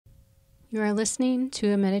You are listening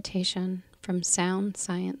to a meditation from Sound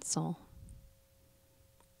Science Soul.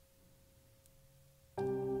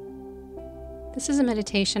 This is a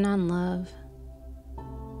meditation on love,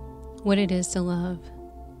 what it is to love.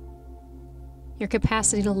 Your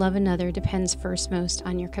capacity to love another depends first most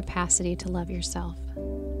on your capacity to love yourself.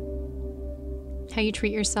 How you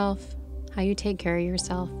treat yourself, how you take care of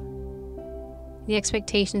yourself, the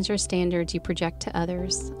expectations or standards you project to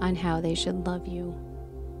others on how they should love you.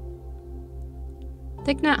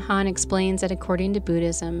 Thich Nhat Hahn explains that according to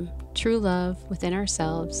Buddhism, true love within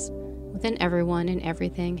ourselves, within everyone and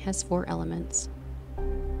everything, has 4 elements.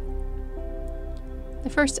 The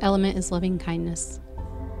first element is loving kindness.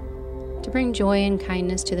 To bring joy and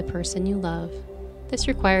kindness to the person you love, this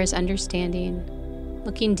requires understanding,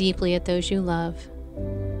 looking deeply at those you love.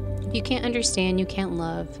 If you can't understand, you can't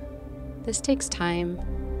love. This takes time,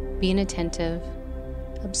 being attentive,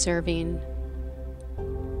 observing.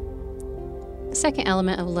 The second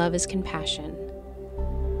element of love is compassion,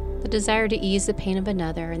 the desire to ease the pain of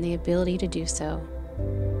another and the ability to do so.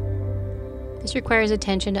 This requires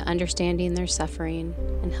attention to understanding their suffering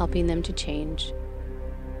and helping them to change.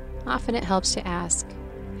 Often it helps to ask,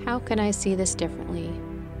 how can I see this differently?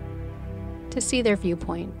 To see their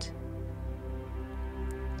viewpoint.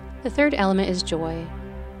 The third element is joy.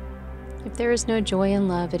 If there is no joy in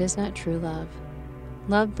love, it is not true love.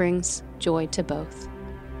 Love brings joy to both.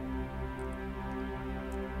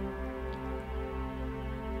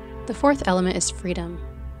 The fourth element is freedom,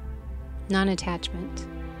 non-attachment.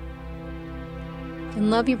 In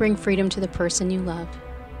love, you bring freedom to the person you love.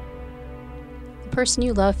 The person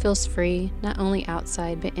you love feels free, not only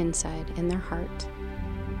outside, but inside, in their heart.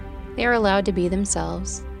 They are allowed to be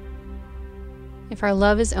themselves. If our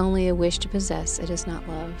love is only a wish to possess, it is not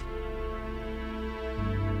love.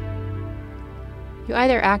 You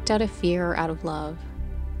either act out of fear or out of love.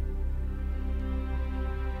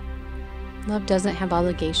 Love doesn't have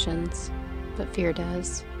obligations, but fear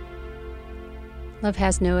does. Love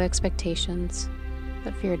has no expectations,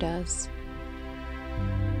 but fear does.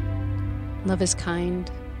 Love is kind,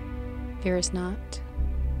 fear is not.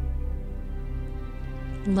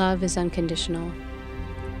 Love is unconditional.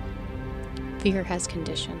 Fear has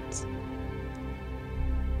conditions.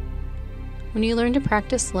 When you learn to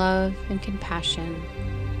practice love and compassion,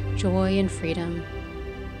 joy and freedom,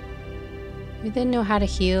 you then know how to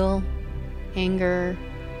heal anger,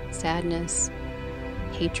 sadness,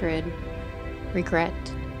 hatred, regret,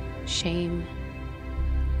 shame,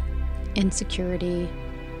 insecurity,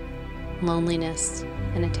 loneliness,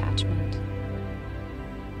 and attachment.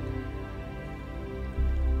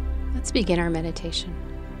 Let's begin our meditation.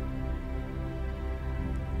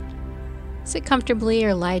 Sit comfortably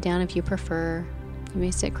or lie down if you prefer. You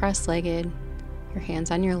may sit cross-legged, your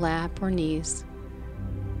hands on your lap or knees.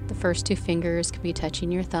 The first 2 fingers can be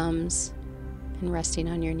touching your thumbs and resting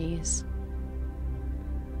on your knees.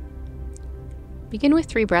 Begin with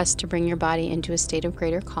 3 breaths to bring your body into a state of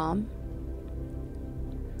greater calm.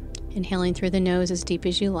 Inhaling through the nose as deep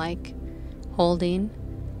as you like, holding,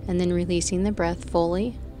 and then releasing the breath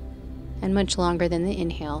fully and much longer than the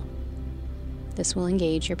inhale. This will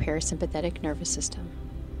engage your parasympathetic nervous system.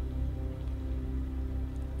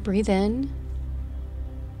 Breathe in,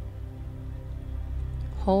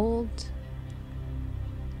 hold,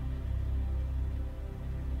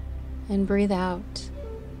 and breathe out,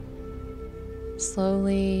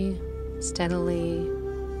 slowly, steadily,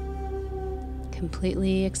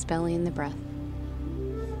 completely expelling the breath.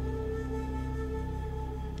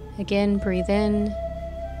 Again, breathe in,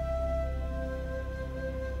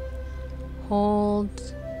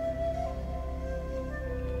 hold,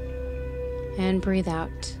 and breathe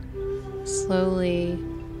out, slowly,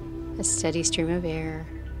 a steady stream of air,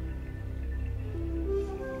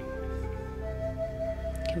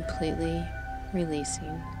 completely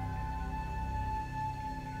releasing.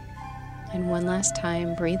 And one last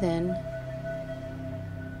time, breathe in,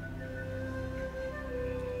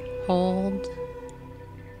 hold,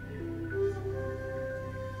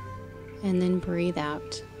 and then breathe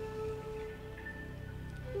out,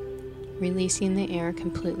 releasing the air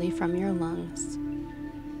completely from your lungs,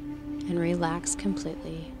 and relax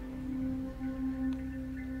completely.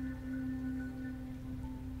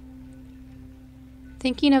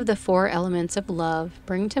 Thinking of the 4 elements of love,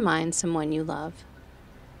 bring to mind someone you love.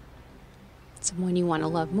 Someone you want to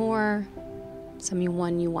love more,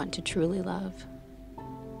 someone you want to truly love.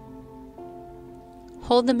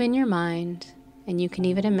 Hold them in your mind, and you can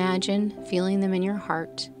even imagine feeling them in your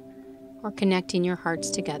heart or connecting your hearts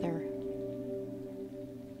together.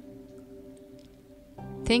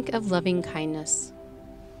 Think of loving kindness.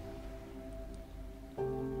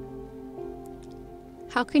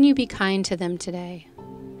 How can you be kind to them today?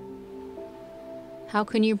 How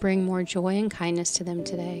can you bring more joy and kindness to them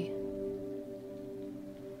today?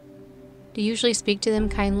 Do you usually speak to them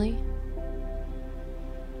kindly?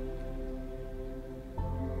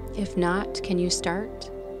 If not, can you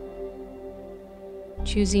start?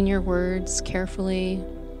 Choosing your words carefully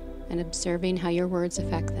and observing how your words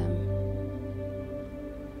affect them.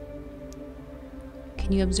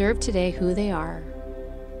 Can you observe today who they are,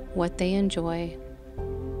 what they enjoy,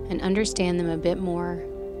 and understand them a bit more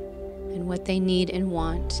and what they need and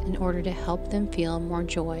want in order to help them feel more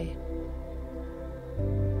joy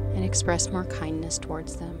and express more kindness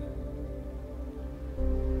towards them?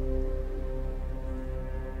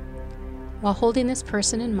 While holding this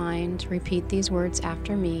person in mind, repeat these words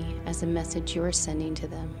after me as a message you are sending to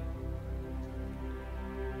them.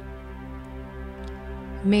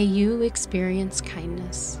 May you experience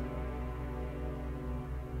kindness.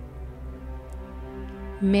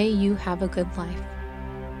 May you have a good life.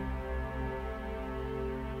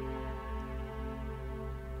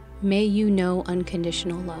 May you know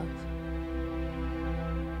unconditional love.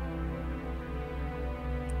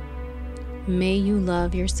 May you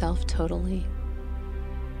love yourself totally,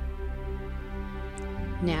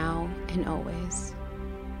 now and always.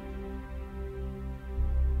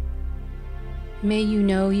 May you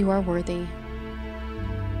know you are worthy.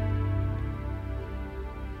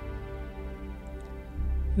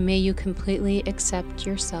 May you completely accept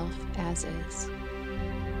yourself as is.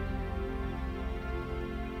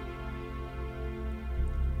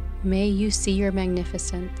 May you see your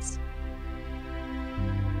magnificence.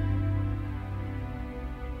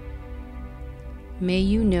 May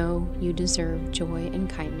you know you deserve joy and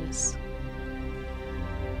kindness.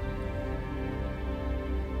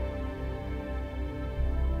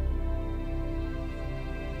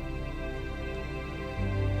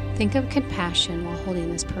 Think of compassion while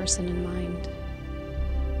holding this person in mind.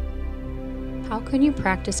 How can you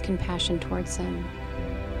practice compassion towards them?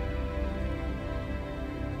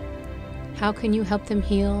 How can you help them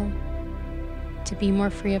heal, to be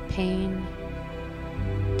more free of pain,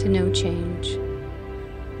 to know change?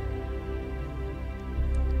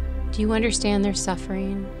 Do you understand their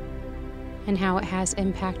suffering and how it has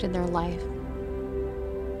impacted their life?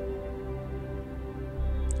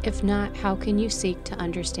 If not, how can you seek to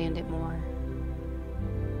understand it more?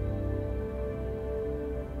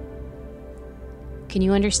 Can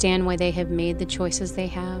you understand why they have made the choices they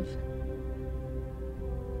have,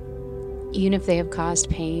 even if they have caused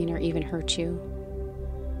pain or even hurt you?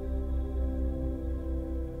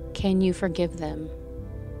 Can you forgive them?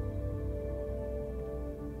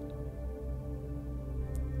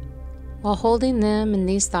 While holding them and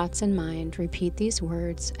these thoughts in mind, repeat these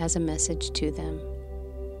words as a message to them.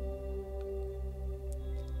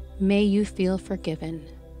 May you feel forgiven.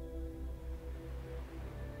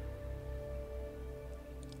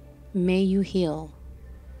 May you heal.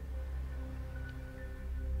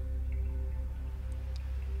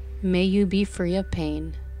 May you be free of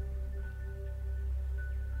pain.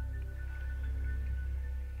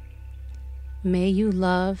 May you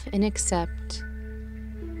love and accept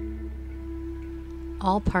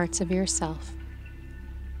all parts of yourself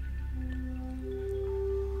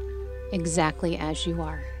exactly as you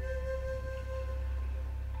are.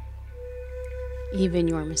 Even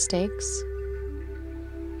your mistakes,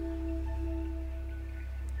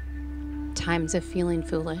 times of feeling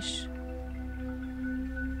foolish,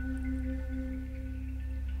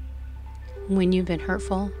 when you've been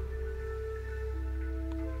hurtful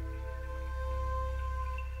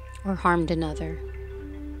or harmed another,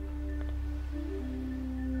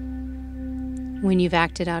 when you've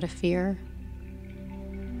acted out of fear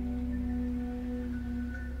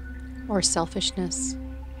or selfishness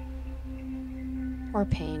or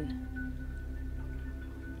pain.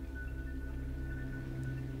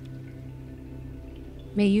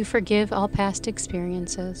 May you forgive all past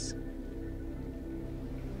experiences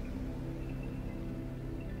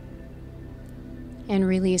and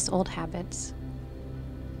release old habits.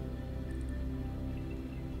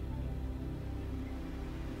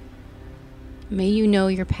 May you know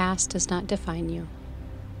your past does not define you.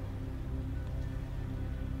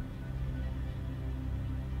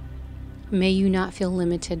 May you not feel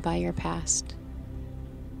limited by your past.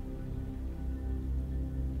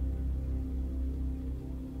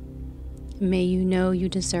 May you know you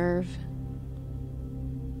deserve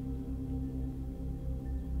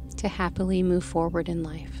to happily move forward in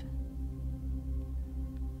life.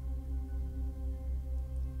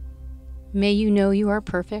 May you know you are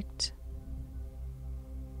perfect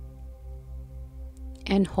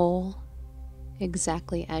and whole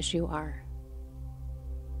exactly as you are.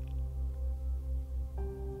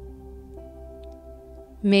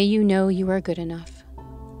 May you know you are good enough.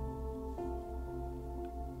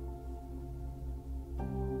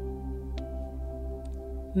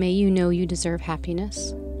 May you know you deserve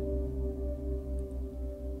happiness.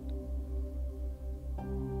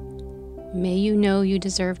 May you know you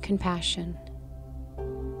deserve compassion.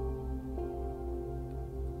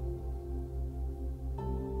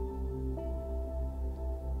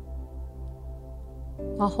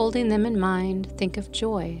 While holding them in mind, think of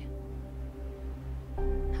joy.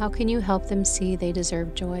 How can you help them see they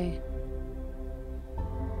deserve joy?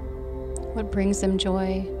 What brings them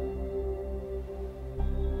joy?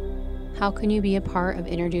 How can you be a part of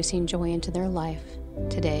introducing joy into their life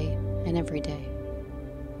today and every day?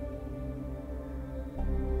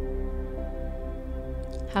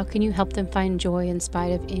 How can you help them find joy in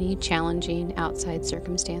spite of any challenging outside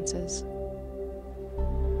circumstances?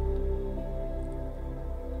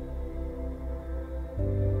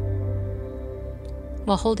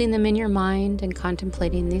 While holding them in your mind and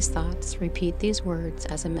contemplating these thoughts, repeat these words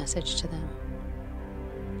as a message to them.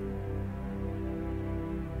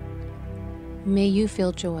 May you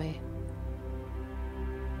feel joy.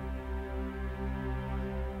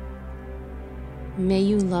 May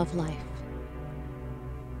you love life.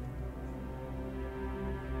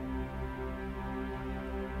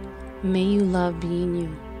 May you love being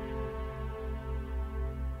you.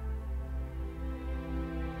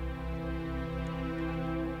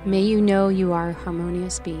 May you know you are a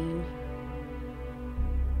harmonious being.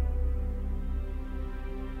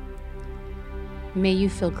 May you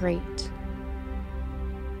feel great.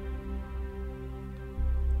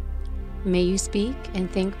 May you speak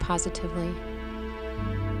and think positively.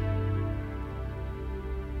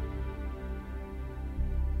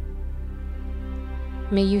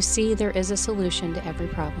 May you see there is a solution to every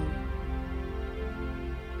problem.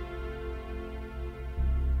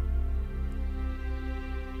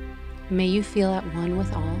 May you feel at one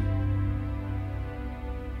with all.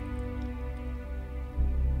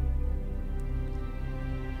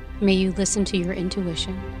 May you listen to your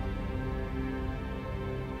intuition.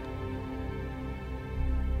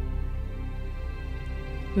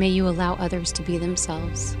 May you allow others to be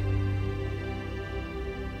themselves,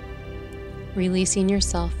 releasing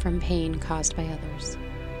yourself from pain caused by others.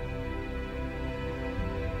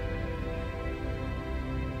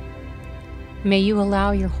 May you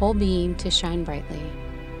allow your whole being to shine brightly.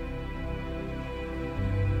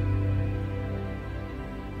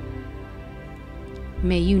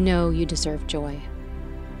 May you know you deserve joy.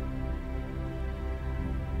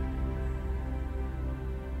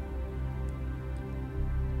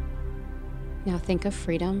 Now think of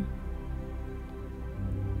freedom.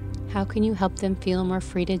 How can you help them feel more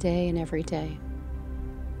free today and every day?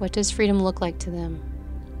 What does freedom look like to them?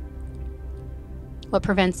 What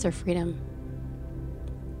prevents their freedom?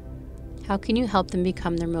 How can you help them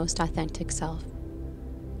become their most authentic self?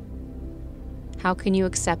 How can you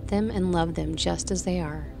accept them and love them just as they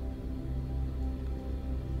are?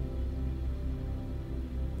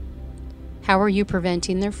 How are you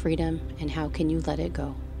preventing their freedom, and how can you let it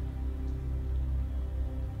go?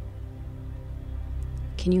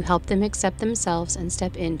 Can you help them accept themselves and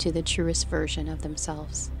step into the truest version of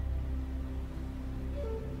themselves?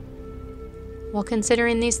 While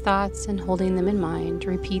considering these thoughts and holding them in mind,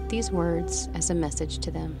 repeat these words as a message to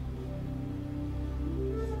them.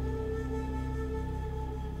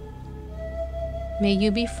 May you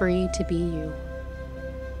be free to be you.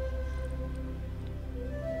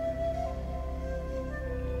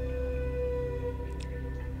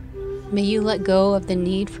 May you let go of the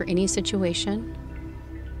need for any situation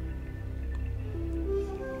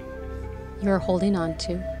you are holding on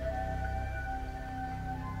to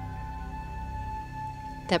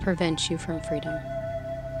that prevents you from freedom.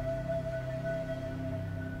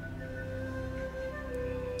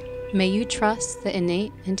 May you trust the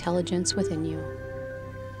innate intelligence within you.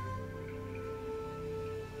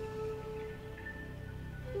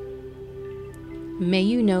 May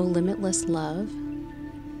you know limitless love.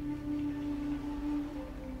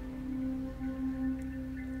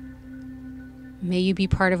 May you be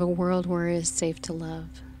part of a world where it is safe to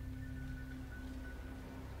love.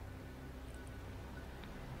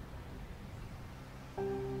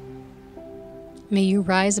 May you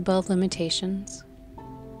rise above limitations.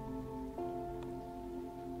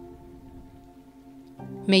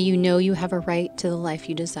 May you know you have a right to the life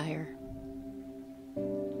you desire.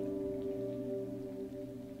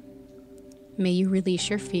 May you release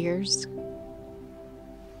your fears.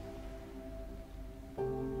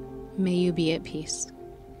 May you be at peace.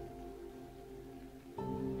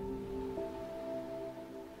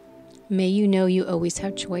 May you know you always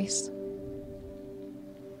have choice.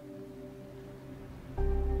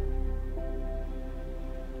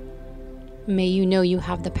 May you know you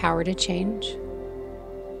have the power to change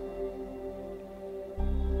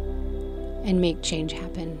and make change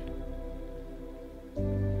happen.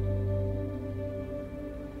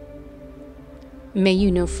 May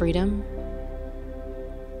you know freedom.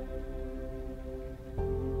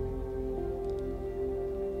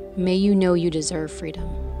 May you know you deserve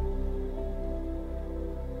freedom.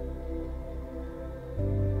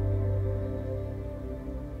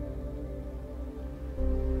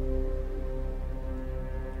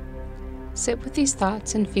 Sit with these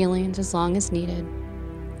thoughts and feelings as long as needed,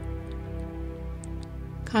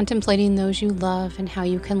 contemplating those you love and how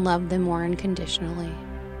you can love them more unconditionally.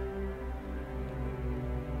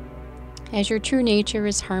 As your true nature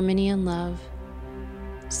is harmony and love,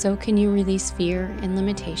 so can you release fear and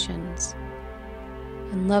limitations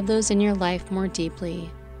and love those in your life more deeply,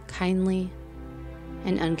 kindly,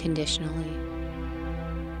 and unconditionally.